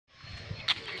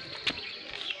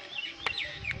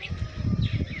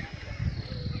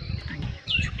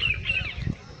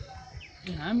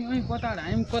हामी अनि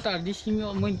कता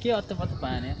डिस्ट्रिक्टमा मैले के अत्त पत्ता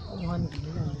पाएन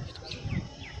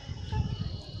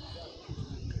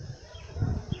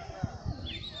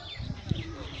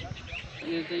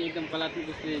यो चाहिँ एकदम कलात्मक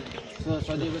रूपले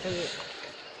सजिएको छ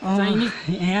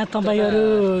यहाँ तपाईहरु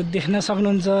देख्न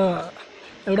सक्नुहुन्छ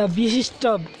एउटा विशिष्ट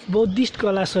बौद्धिस्ट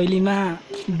कला शैलीमा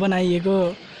बनाइएको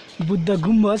बुद्ध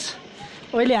गुम्बज।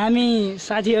 अहिले हामी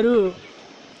साथीहरु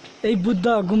यही बुद्ध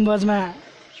गुम्बजमा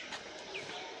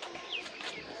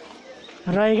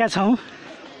रहेका छौं।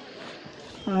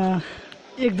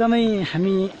 एकदमै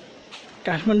हामी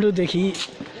काठमाडौँदेखि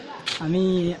हामी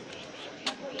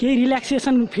केही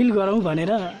रिल्याक्सेसन फिल गरौँ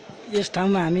भनेर यस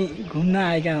ठाउँमा हामी घुम्न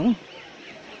आएका हौं।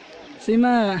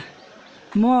 यसैमा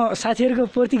म साथीहरुको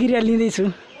प्रतिक्रिया लिँदैछु।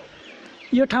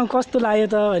 यो ठाउँ कस्तो लाग्यो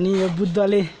त अनि यो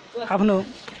बुद्धले आफ्नो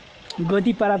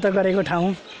गति प्राप्त गरेको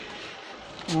ठाउँ।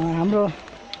 हाम्रो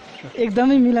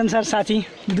एकदमै मिलनसार साथी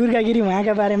दुर्गा गिरी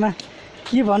उहाँका बारेमा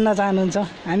के भन्न चाहनुहुन्छ?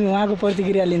 हामी उहाँको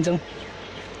प्रतिक्रिया लिन्छौँ।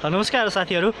 नमस्कार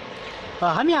साथीहरु,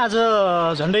 हामी आज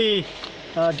झन्डै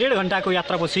 1.5 घण्टाको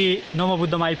यात्रापछि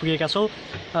नमोबुद्धमा आइपुगेका छौं।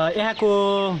 यहाँको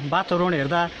वातावरण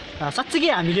हेर्दा साच्चै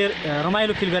हामीले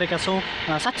रमाइलो फिल गरेका छौं।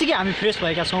 साच्चै हामी फ्रेस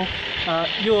भएका छौं।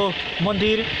 यो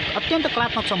मन्दिर अत्यन्त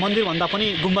कलात्मक छ। मन्दिर भन्दा पनि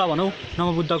गुम्बा भनौं,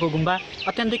 नमोबुद्धको गुम्बा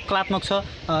अत्यन्तै कलात्मक छ।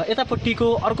 यतापट्टिको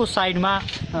अर्को साइडमा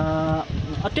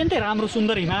अत्यन्तै राम्रो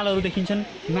सुन्दर हिमालहरू देखिन्छन्।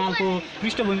 हिमालको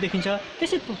पृष्ठभूमि देखिन्छ।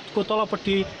 त्यसैको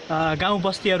तलपट्टि गाउँ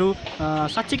बस्तीहरू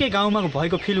साच्चै गाउँमा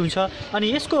भएको फिल हुन्छ। अनि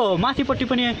यसको माथिपट्टि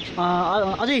पनि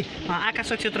अझै आकाश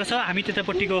क्षेत्र छ। हामी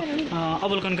त्यतापट्टिको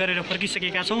अवलोकन गरेर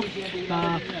फर्किसकेका छौं।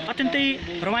 अत्यन्तै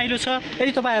रमाइलो छ।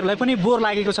 यदि तपाईहरुलाई पनि बोर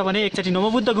लागेको छ भने एकचोटि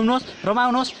नमोबुद्ध घुम्नुहोस्,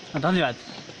 रमाउनुहोस्। धन्यवाद।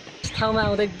 यस ठाउँमा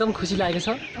आउँदा एकदम खुसी लागेको छ।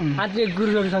 आत्मीय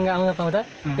गुरुहरुसँग आउन पाउँदा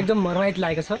एकदम रमाइलो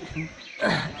लागेको छ।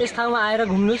 यस ठाउँमा आएर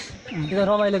घुम्नुस्, एकदम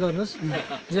रमाइलो गर्नुस्,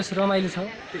 जस रमाइलो छ।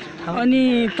 अनि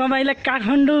तपाईलाई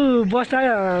काठमाडौँ बस्दा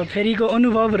फेरिको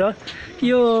अनुभव र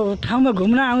यो ठाउँमा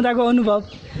घुम्न आउँदाको अनुभव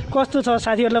कस्तो छ?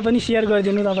 साथीहरुलाई पनि शेयर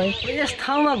गरिदिनु तपाईँ। यस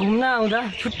ठाउँमा घुम्न आउँदा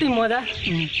छुट्टै मजा,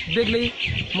 बेग्लै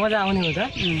मजा आउने हुन्छ।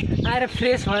 आएर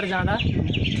फ्रेस भएर जाँदा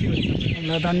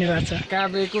ल धन्यवाद छ।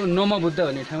 काभ्रेको नमोबुद्ध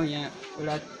भन्ने ठाउँ यहाँ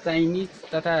एउटा चाइनिज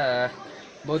तथा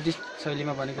बौद्धिस्ट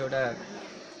शैलीमा बनेको एउटा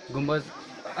गुम्बज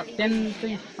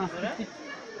अत्यन्तै सांस्कृतिक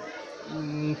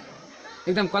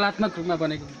एकदम कलात्मक रूपमा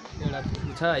बनेको एउटा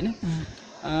छ हैन।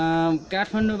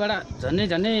 काठमाडौँबाट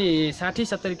झन्डै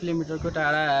 60-70 किलोमिटरको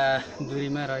टाढा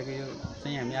दूरीमा रहेको यो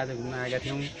चाहिँ हामी आज घुम्न आएका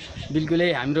थियौँ। बिल्कुलै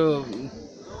हाम्रो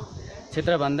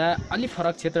क्षेत्रभन्दा अलि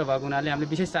फरक क्षेत्र भएको हुनाले हामीले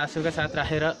विशेष चासोका साथ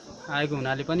राखेर आएको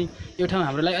हुनाले पनि यो ठाउँ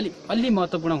हाम्रो लागि अलि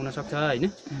महत्त्वपूर्ण हुन सक्छ हैन।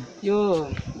 यो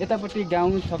यतापट्टि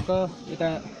गाउँ छक्क, यता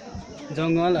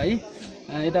जङ्गल है,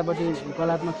 यतापट्टि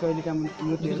कलात्मक शैलीका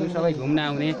मूर्तिहरू सबै घुम्न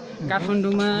आउने।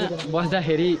 काठमाडौँमा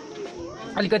बस्दाखेरि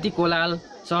अलिकति कोलाहल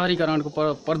सहरीकरणको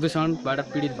प्रदूषणबाट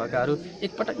पीडित भएकाहरू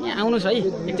एकपटक यहाँ आउनुहोस् है,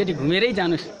 एकचोटि घुमेरै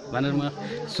जानुहोस् भनेर म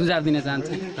सुझाव दिन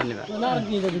चाहन्छु। धन्यवाद।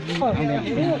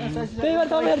 त्यही भएर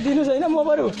तपाईँहरू दिनुहोस् होइन, म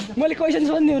बरु मैले क्वेसन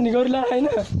सोध्ने हुने गरौँला होइन।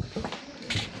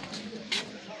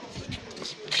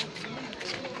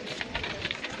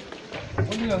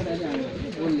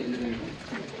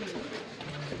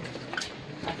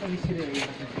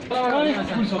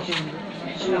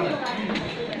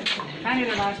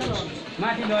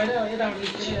 माथि गएर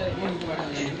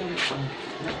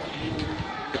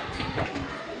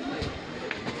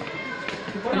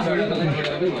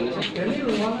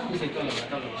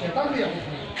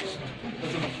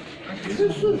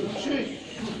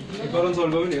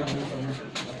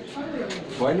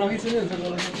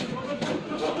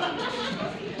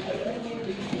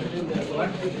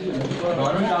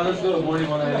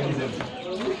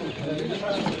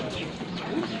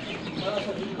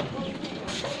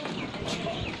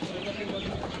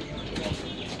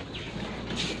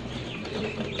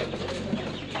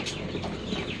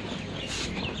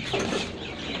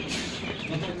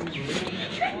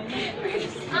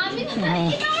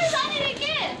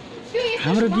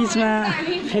हाम्रो बिचमा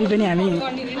फेरि पनि हामी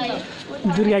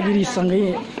दुर्गा गिरीसँगै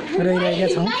रहिरहेका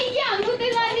छौँ।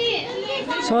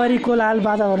 सहरी कोलाहल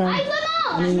वातावरण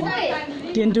अनि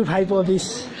 10 to 5 अफिस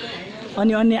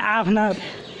अनि अन्य आफ्ना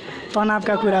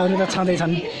तनावका कुराहरू त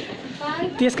छँदैछन्।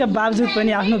 त्यसका बावजुद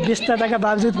पनि, आफ्नो व्यस्तताका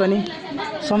बावजुद पनि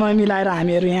समय मिलाएर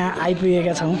हामीहरू यहाँ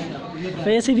आइपुगेका छौँ। र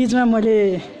यसै बिचमा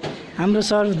मैले हाम्रो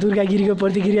सर दुर्गा गिरीको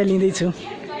प्रतिक्रिया लिँदैछु।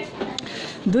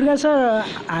 दुर्गा सर,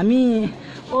 हामी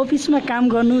अफिसमा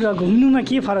काम गर्नु र घुम्नुमा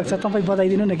के फरक छ तपाईँ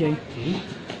बताइदिनु न केही।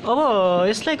 अब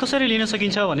यसलाई कसरी लिन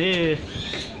सकिन्छ भने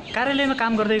कार्यालयमा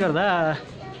काम गर्दै गर्दा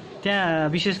त्यहाँ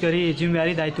विशेष गरी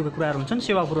जिम्मेवारी दायित्वका कुराहरू हुन्छन्,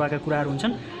 सेवा पूर्वका कुराहरू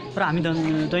हुन्छन् र हामी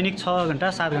दैनिक 6 घन्टा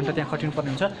 7 घन्टा त्यहाँ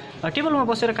खटिनुपर्ने हुन्छ। टेबलमा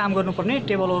बसेर काम गर्नुपर्ने,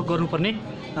 टेबल वर्क गर्नुपर्ने,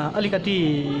 अलिकति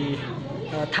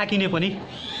थाकिने पनि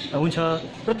हुन्छ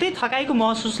र त्यही थकाइको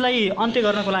महसुसलाई अन्त्य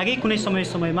गर्नको लागि कुनै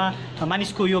समयमा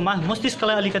मानिसको यो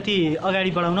मस्तिष्कलाई अलिकति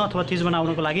अगाडि बढाउन अथवा तेज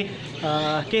बनाउनको लागि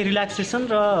केही रिल्याक्सेसन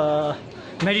र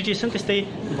मेडिटेसन त्यस्तै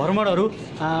भ्रमणहरू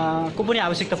को पनि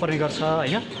आवश्यकता पर्ने गर्छ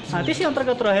होइन। त्यसै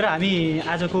अन्तर्गत रहेर हामी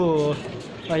आजको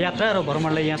यात्रा र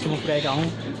भ्रमणलाई यहाँसम्म पुर्याएका हौँ।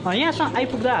 यहाँसम्म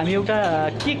आइपुग्दा हामी एउटा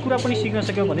के कुरा पनि सिक्न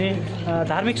सक्यौँ भने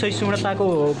धार्मिक सहिष्णुताको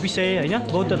विषय होइन,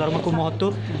 बौद्ध धर्मको महत्त्व,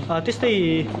 त्यस्तै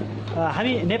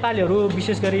हामी नेपालीहरू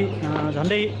विशेष गरी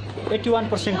झन्डै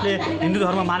 81%ले हिन्दू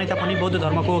धर्म माने तापनि बौद्ध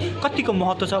धर्मको कतिको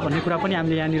महत्त्व छ भन्ने कुरा पनि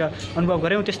हामीले यहाँनिर अनुभव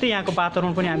गऱ्यौँ। त्यस्तै यहाँको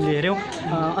वातावरण पनि हामीले हेऱ्यौँ।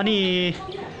 अनि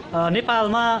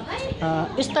नेपालमा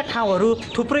यस्ता ठाउँहरू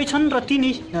थुप्रै छन् र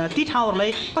ती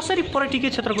ठाउँहरूलाई कसरी पर्यटकीय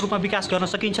क्षेत्रको रूपमा विकास गर्न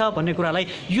सकिन्छ भन्ने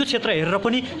कुरालाई यो क्षेत्र हेरेर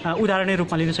पनि उदाहरणीय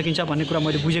रूपमा लिन सकिन्छ भन्ने कुरा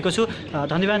मैले बुझेको छु।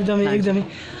 धन्यवाद। एकदमै।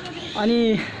 अनि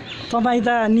तपाईँ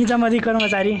त निजामती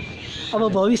कर्मचारी, अब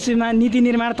भविष्यमा नीति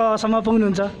निर्माण तहसम्म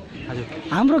पुग्नुहुन्छ।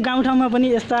 हाम्रो गाउँठाउँमा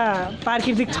पनि यस्ता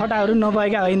प्राकृतिक छटाहरू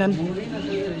नभएका होइनन्।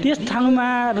 त्यस ठाउँमा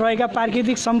रहेका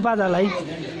प्राकृतिक सम्पदालाई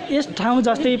यस ठाउँ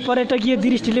जस्तै पर्यटकीय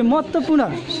दृष्टिले महत्त्वपूर्ण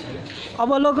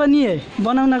अवलोकनीय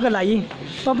बनाउनको लागि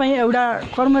तपाईँ एउटा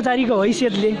कर्मचारीको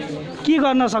हैसियतले के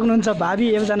गर्न सक्नुहुन्छ? भावी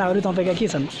योजनाहरू तपाईँका के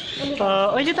छन्?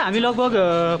 अहिले त हामी लगभग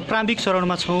प्रारम्भिक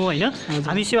चरणमा छौँ होइन।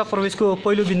 हामी सेवा प्रवेशको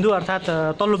पहिलो बिन्दु अर्थात्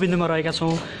तल्लो बिन्दुमा रहेका छौँ।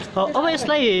 अब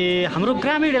यसलाई हाम्रो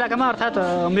ग्रामीण इलाकामा अर्थात्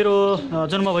मेरो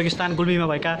जन्म भएको स्थान गुल्मीमा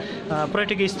भएका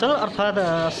पर्यटकीय स्थल अर्थात्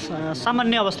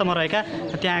सामान्य अवस्थामा रहेका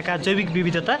त्यहाँका जैविक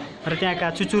विविधता र त्यहाँका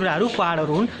चुचुराहरू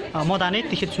पहाडहरू हुन्, मदाने,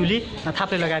 तिखेचुली,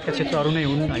 थाप्ले लगायतका क्षेत्रहरू नै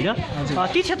हुन् होइन।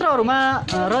 ती क्षेत्रहरूमा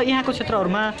र यहाँको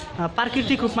क्षेत्रहरूमा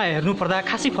प्राकृतिक रूपमा हेर्नुपर्दा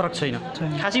खासै फरक छैन।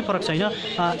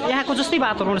 यहाँको जस्तै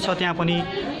वातावरण छ त्यहाँ पनि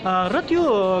र त्यो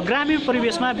ग्रामीण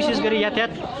परिवेशमा विशेष गरी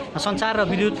यातायात, सञ्चार र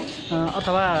विद्युत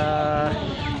अथवा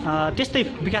त्यस्तै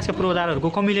विकासका पूर्वाधारहरूको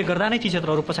कमीले गर्दा नै ती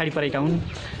क्षेत्रहरू पछाडि परेका हुन्।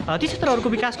 ती क्षेत्रहरूको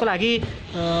विकासको लागि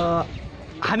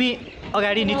हामी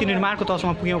अगाडि नीति निर्माणको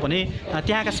तहसम्म पुग्यौँ भने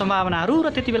त्यहाँका सम्भावनाहरू र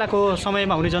त्यति बेलाको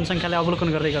समयमा हुने जनसङ्ख्यालाई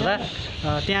अवलोकन गर्दै गर्दा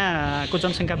त्यहाँको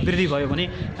जनसङ्ख्या वृद्धि भयो भने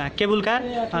केबुल कार,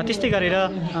 त्यस्तै गरेर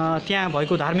त्यहाँ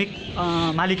भएको धार्मिक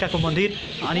मालिकाको मन्दिर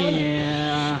अनि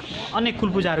अन्य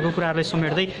कुलपूजाहरूको कुराहरूलाई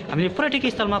समेट्दै हामीले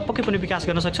पर्यटकीय स्थलमा पक्कै पनि विकास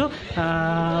गर्न सक्छौँ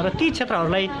र ती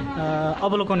क्षेत्रहरूलाई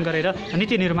अवलोकन गरेर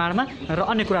नीति निर्माणमा र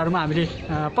अन्य कुराहरूमा हामीले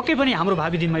पक्कै पनि हाम्रो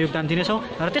भावी दिनमा योगदान दिनेछौँ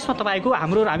र त्यसमा तपाईँको,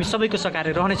 हाम्रो र हामी सबैको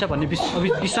सहकार्य रहनेछ भन्ने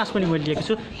विश्वास पनि मैले लिएको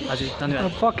छु। हजुर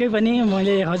धन्यवाद। पक्कै पनि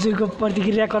मैले हजुरको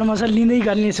प्रतिक्रिया क्रमशः लिँदै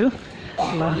गर्नेछु।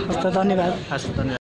 ल हस् त, धन्यवाद। हस् धन्यवाद।